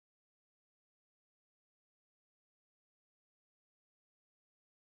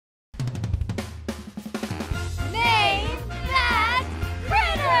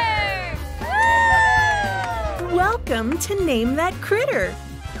Welcome to Name That Critter,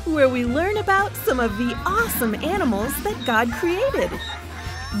 where we learn about some of the awesome animals that God created.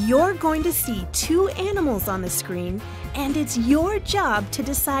 You're going to see two animals on the screen, and it's your job to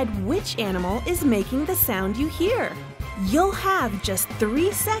decide which animal is making the sound you hear. You'll have just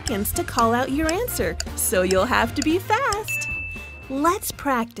 3 seconds to call out your answer, so you'll have to be fast. Let's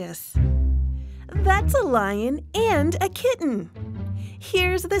practice. That's a lion and a kitten.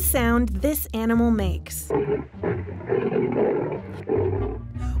 Here's the sound this animal makes.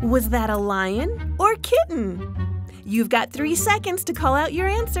 Was that a lion or kitten? You've got 3 seconds to call out your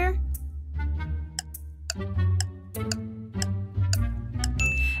answer.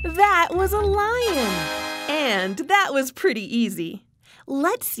 That was a lion. And that was pretty easy.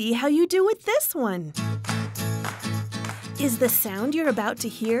 Let's see how you do with this one. Is the sound you're about to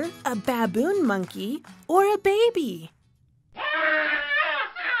hear a baboon monkey or a baby?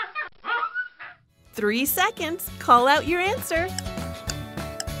 3 seconds. Call out your answer.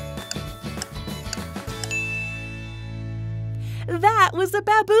 That was a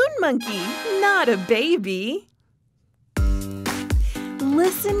baboon monkey, not a baby.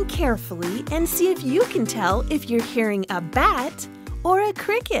 Listen carefully and see if you can tell if you're hearing a bat or a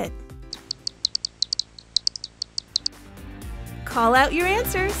cricket. Call out your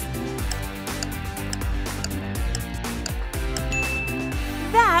answers.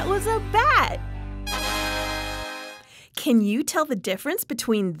 That was a bat. Can you tell the difference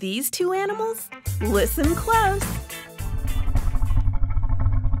between these two animals? Listen close.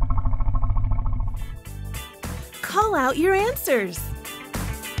 Call out your answers.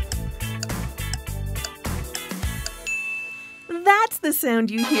 That's the sound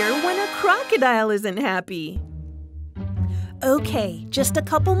you hear when a crocodile isn't happy. Okay, just a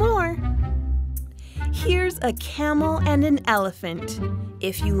couple more. Here's a camel and an elephant.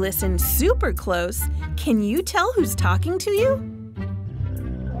 If you listen super close, can you tell who's talking to you?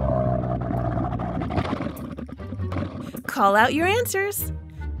 Call out your answers.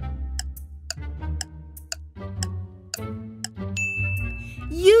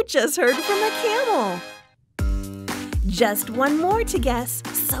 You just heard from a camel. Just one more to guess,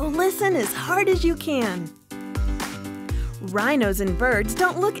 so listen as hard as you can. Rhinos and birds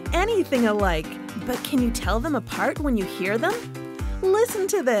don't look anything alike, but can you tell them apart when you hear them? Listen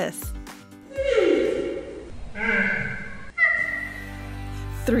to this.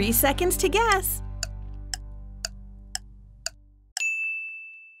 3 seconds to guess.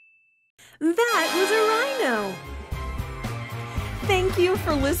 That was a rhino. Thank you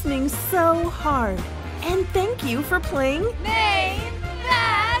for listening so hard. And thank you for playing Name